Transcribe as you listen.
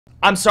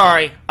I'm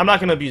sorry. I'm not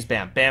gonna abuse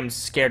Bam. Bam's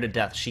scared to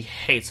death. She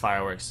hates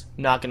fireworks.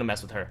 Not gonna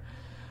mess with her.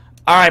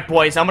 Alright,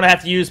 boys. I'm gonna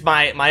have to use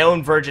my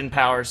own virgin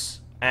powers.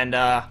 And,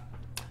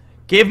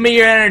 give me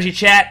your energy,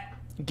 chat.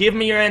 Give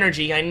me your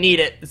energy. I need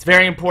it. It's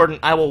very important.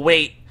 I will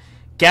wait.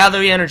 Gather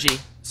the energy.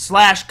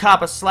 Slash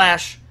Kappa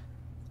slash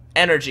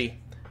energy.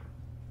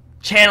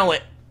 Channel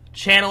it.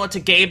 Channel it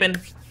to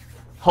Gaben.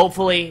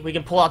 Hopefully, we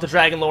can pull out the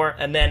dragon lore,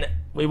 and then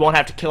we won't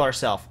have to kill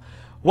ourselves.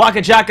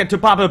 Waka Jaka to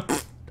Papa.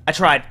 I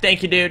tried.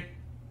 Thank you, dude.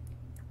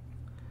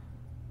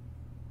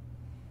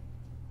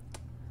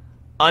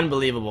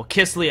 Unbelievable.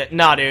 Kiss Leah.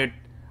 Nah, dude. I'm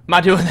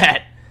not doing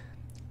that.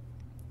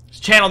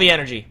 Just channel the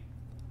energy.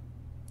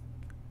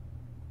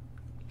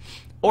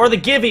 Or the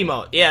give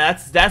emote. Yeah,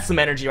 that's some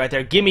energy right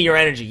there. Give me your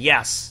energy.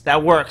 Yes,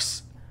 that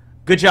works.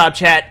 Good job,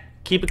 chat.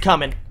 Keep it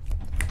coming.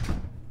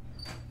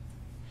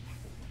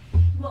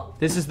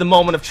 This is the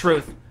moment of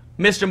truth.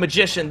 Mr.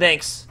 Magician,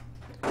 thanks.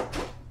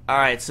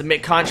 Alright,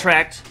 submit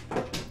contract.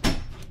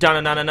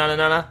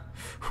 Donna.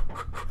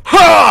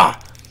 Ha!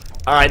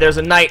 Alright, there's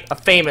a knight, a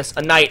famous.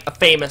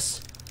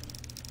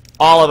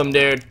 All of them,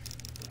 dude.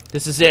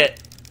 This is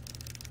it.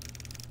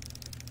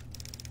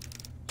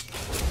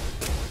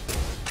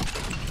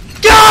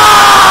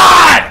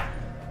 God!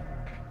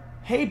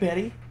 Hey,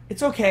 Betty.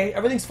 It's okay.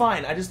 Everything's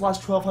fine. I just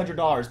lost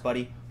 $1,200,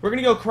 buddy. We're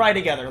gonna go cry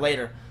together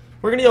later.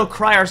 We're gonna go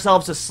cry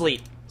ourselves to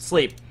sleep.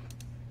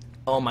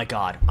 Oh my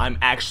god. I'm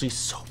actually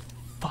so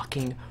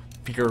fucking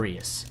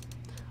furious.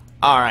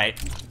 Alright.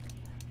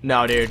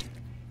 No, dude.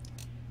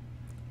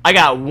 I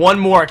got one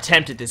more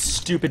attempt at this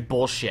stupid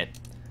bullshit.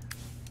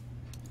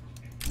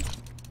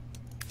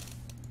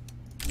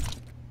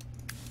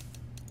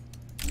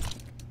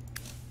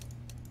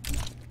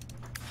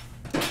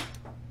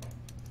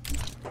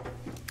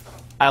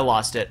 I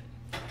lost it.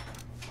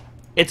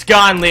 It's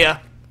gone,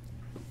 Leah.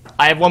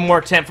 I have one more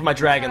attempt for my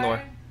dragon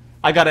lore.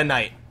 I got a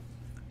knight.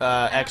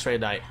 X-ray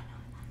knight.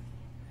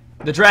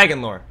 The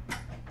dragon lore.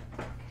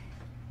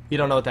 You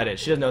don't know what that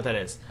is. She doesn't know what that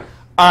is.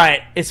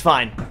 Alright, it's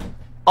fine.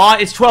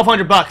 It's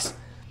 $1,200.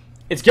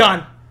 It's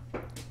gone.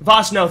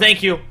 Voss, no,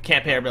 thank you.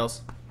 Can't pay our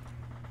bills.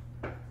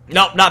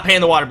 Nope, not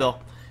paying the water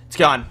bill. It's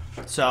gone.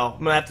 So,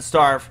 I'm gonna have to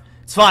starve.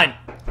 It's fine.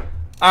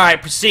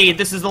 Alright, proceed.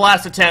 This is the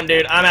last attempt,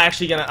 dude. I'm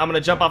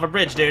gonna jump off a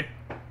bridge, dude.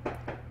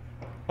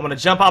 I'm gonna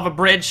jump off a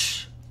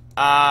bridge.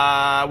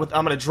 I'm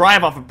gonna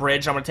drive off a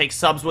bridge. I'm gonna take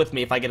subs with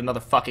me if I get another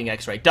fucking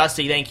X-ray.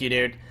 Dusty, thank you,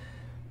 dude.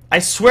 I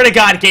swear to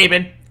God,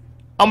 Gaben,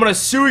 I'm gonna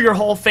sue your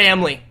whole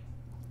family.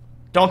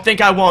 Don't think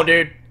I won't,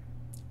 dude.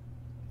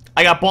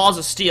 I got balls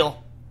of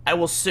steel. I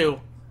will sue.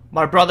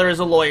 My brother is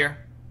a lawyer.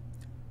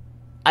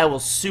 I will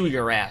sue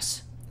your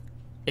ass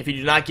if you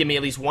do not give me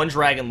at least one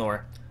dragon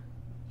lore.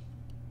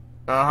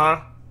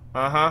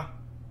 Uh-huh.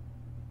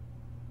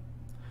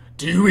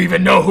 Do you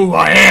even know who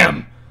I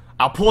am?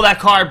 I'll pull that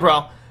card,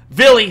 bro.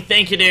 Villy,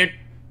 thank you, dude.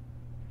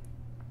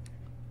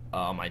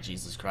 Oh, my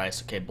Jesus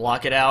Christ. Okay,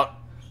 block it out.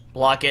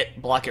 Block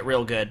it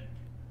real good.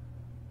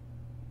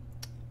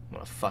 I'm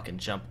gonna fucking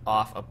jump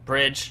off a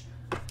bridge.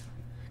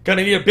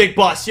 Gonna need a big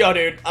bus. Yo,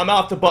 dude, I'm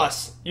off the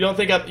bus. You don't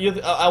think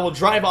I will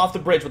drive off the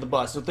bridge with the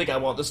bus. Don't think I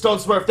won't. The Stone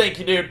Smurf, thank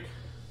you, dude.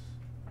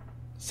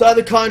 Sign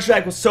the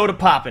contract with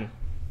Sodapoppin.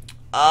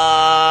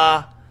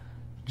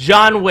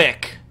 John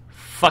Wick.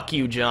 Fuck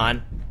you,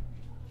 John.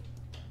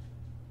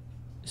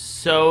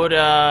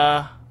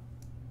 Soda.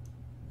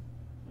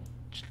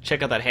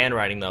 Check out that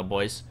handwriting, though,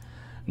 boys.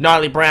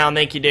 Gnarly Brown,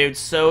 thank you, dude.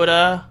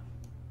 Soda.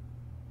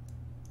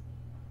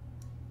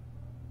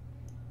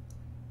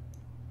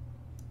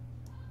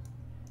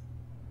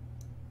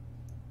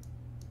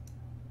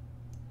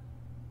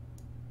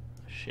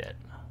 Shit.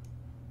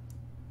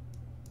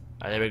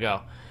 Alright, there we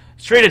go.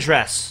 Street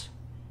address.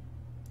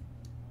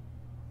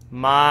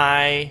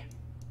 My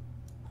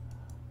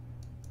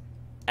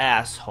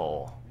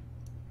asshole.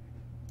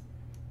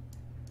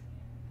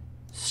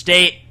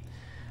 State.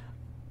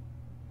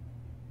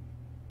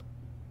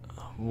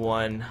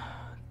 1,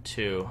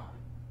 2,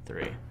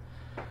 3.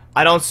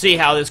 I don't see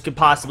how this could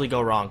possibly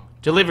go wrong.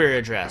 Delivery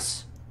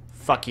address.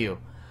 Fuck you.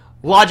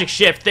 Logic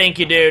shift, thank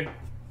you, dude.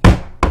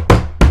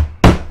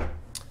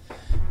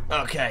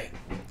 Okay.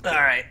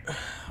 Alright.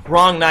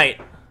 Wrong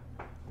night.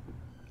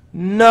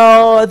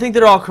 No, I think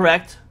they're all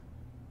correct.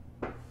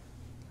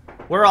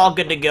 We're all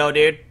good to go,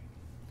 dude.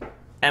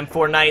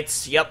 M4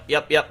 nights. Yep.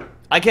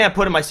 I can't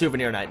put in my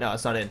souvenir night. No,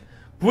 it's not in.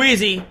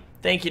 Wheezy.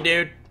 Thank you,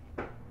 dude.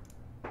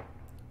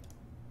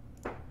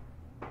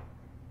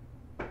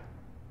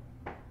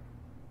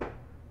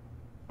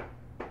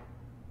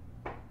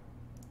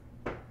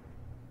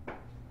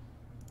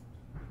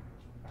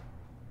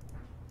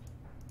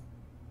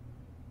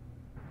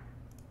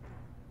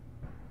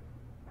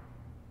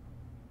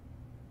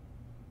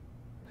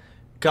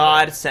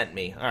 God sent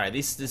me. Alright,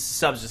 these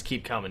subs just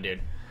keep coming,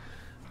 dude.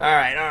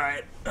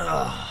 Alright.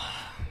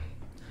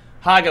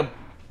 Haga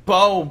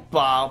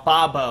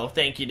Babo.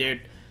 Thank you, dude.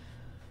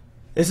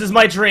 This is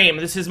my dream.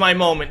 This is my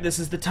moment. This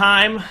is the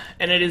time,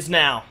 and it is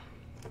now.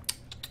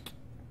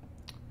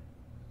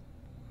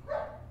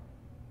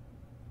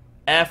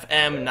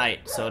 FM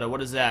night. Soda,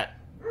 what is that?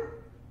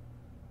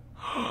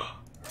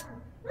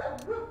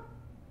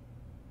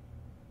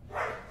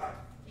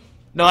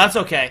 No, that's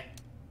okay.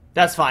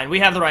 That's fine. We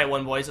have the right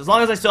one, boys. As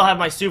long as I still have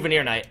my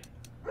souvenir night.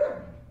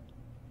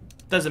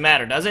 Doesn't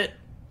matter, does it?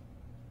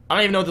 I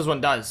don't even know what this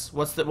one does.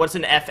 What's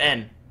an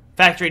FN?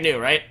 Factory new,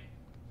 right?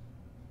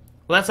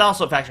 Well, that's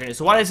also factory new.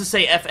 So why does it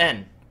say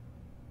FN?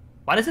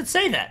 Why does it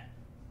say that?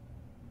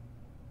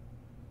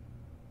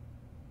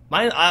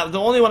 The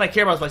only one I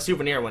care about is my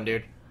souvenir one,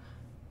 dude.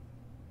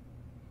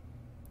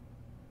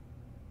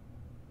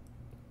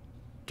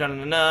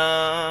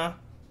 Da-na-na.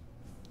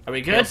 Are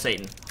we good? Hail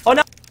Satan. Oh,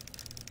 no!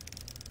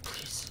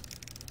 Please.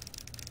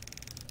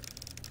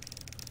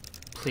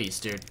 Please,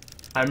 dude.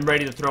 I'm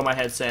ready to throw my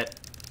headset.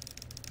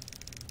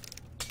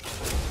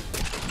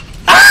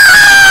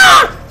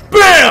 Ah!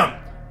 Bam!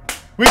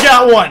 We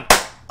got one.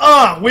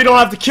 We don't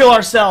have to kill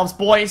ourselves,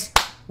 boys.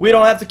 We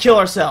don't have to kill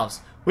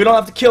ourselves. We don't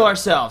have to kill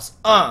ourselves.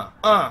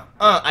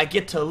 I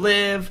get to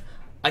live.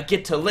 I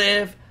get to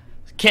live.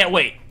 Can't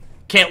wait.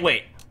 Can't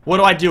wait. What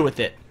do I do with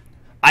it?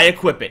 I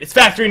equip it. It's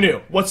factory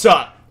new. What's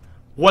up?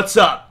 What's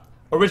up?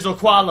 Original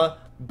koala.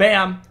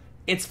 Bam.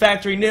 It's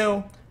factory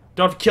new.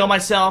 Don't have to kill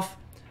myself.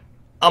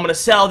 I'm gonna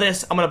sell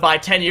this. I'm gonna buy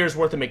 10 years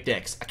worth of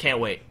McDicks. I can't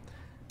wait.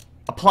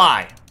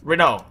 Apply.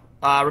 Renault.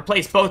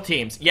 Replace both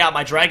teams. Yeah,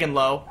 my dragon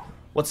low.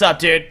 What's up,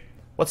 dude?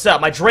 What's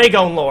up? My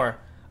Dragon lore.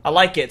 I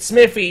like it.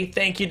 Smithy,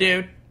 thank you,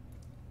 dude.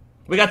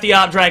 We got the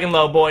Op Dragon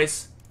low,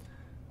 boys.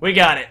 We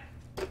got it.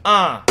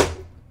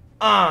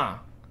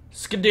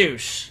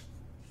 Skadoosh.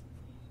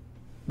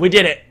 We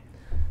did it.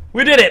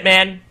 We did it,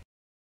 man.